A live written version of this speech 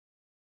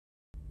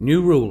New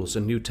rules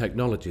and new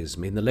technologies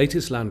mean the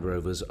latest Land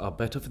Rovers are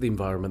better for the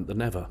environment than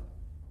ever.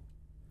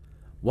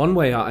 One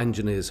way our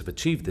engineers have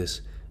achieved this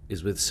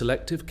is with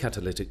Selective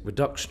Catalytic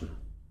Reduction.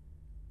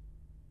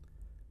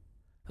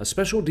 A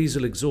special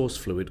diesel exhaust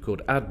fluid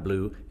called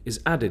AdBlue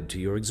is added to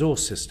your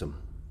exhaust system.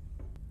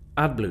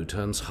 AdBlue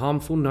turns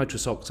harmful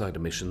nitrous oxide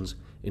emissions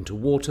into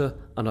water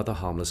and other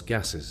harmless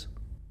gases.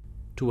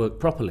 To work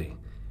properly,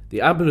 the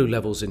AdBlue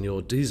levels in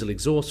your diesel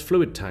exhaust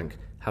fluid tank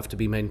have to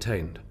be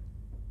maintained.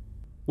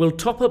 We'll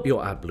top up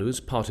your AdBlue as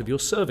part of your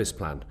service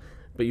plan,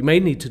 but you may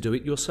need to do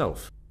it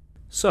yourself.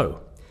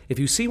 So, if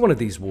you see one of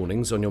these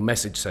warnings on your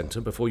message centre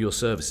before your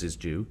service is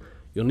due,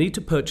 you'll need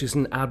to purchase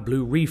an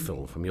AdBlue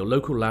refill from your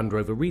local Land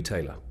Rover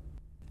retailer.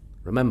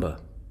 Remember,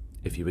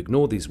 if you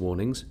ignore these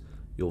warnings,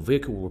 your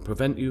vehicle will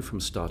prevent you from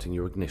starting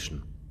your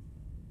ignition.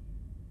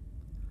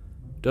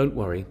 Don't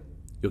worry,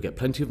 you'll get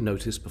plenty of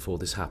notice before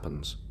this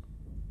happens.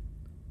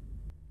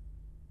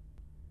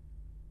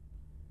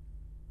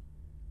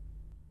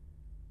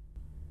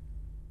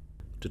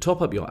 To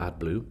top up your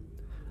AdBlue,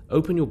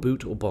 open your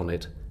boot or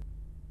bonnet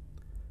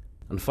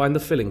and find the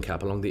filling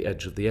cap along the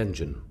edge of the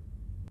engine.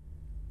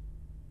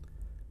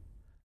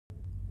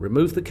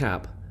 Remove the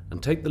cap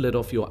and take the lid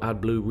off your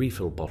AdBlue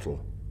refill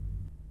bottle.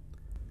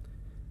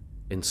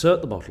 Insert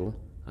the bottle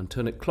and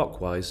turn it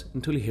clockwise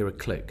until you hear a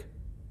click.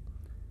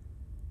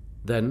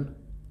 Then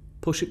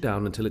push it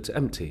down until it's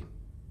empty.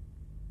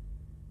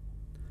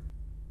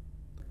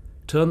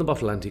 Turn the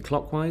bottle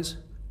anti-clockwise,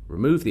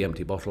 remove the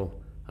empty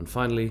bottle, and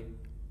finally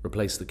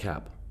replace the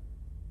cap.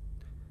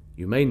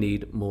 You may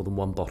need more than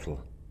one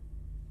bottle.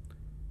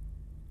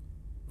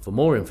 For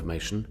more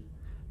information,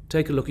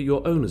 take a look at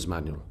your owner's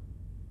manual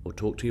or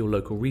talk to your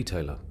local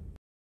retailer.